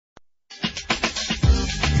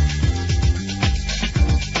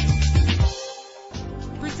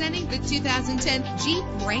2010 Jeep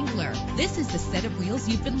Wrangler. This is the set of wheels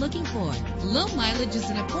you've been looking for. Low mileage is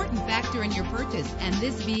an important factor in your purchase, and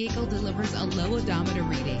this vehicle delivers a low odometer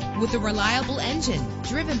reading. With a reliable engine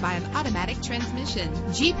driven by an automatic transmission,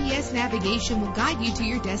 GPS navigation will guide you to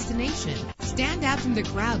your destination. Stand out from the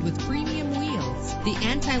crowd with premium wheels. The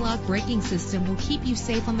anti-lock braking system will keep you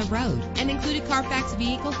safe on the road. An included Carfax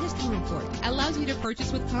Vehicle History Report allows you to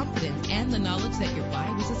purchase with confidence and the knowledge that your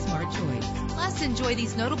buy was a smart choice. Plus, enjoy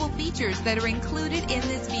these notable features that are included in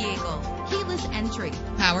this vehicle: keyless entry,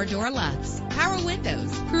 Power door locks, power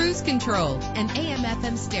windows, cruise control, an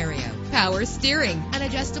AM/FM stereo, power steering, an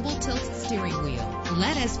adjustable tilt steering wheel.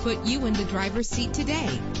 Let us put you in the driver's seat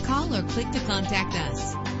today. Call or click to contact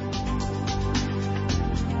us.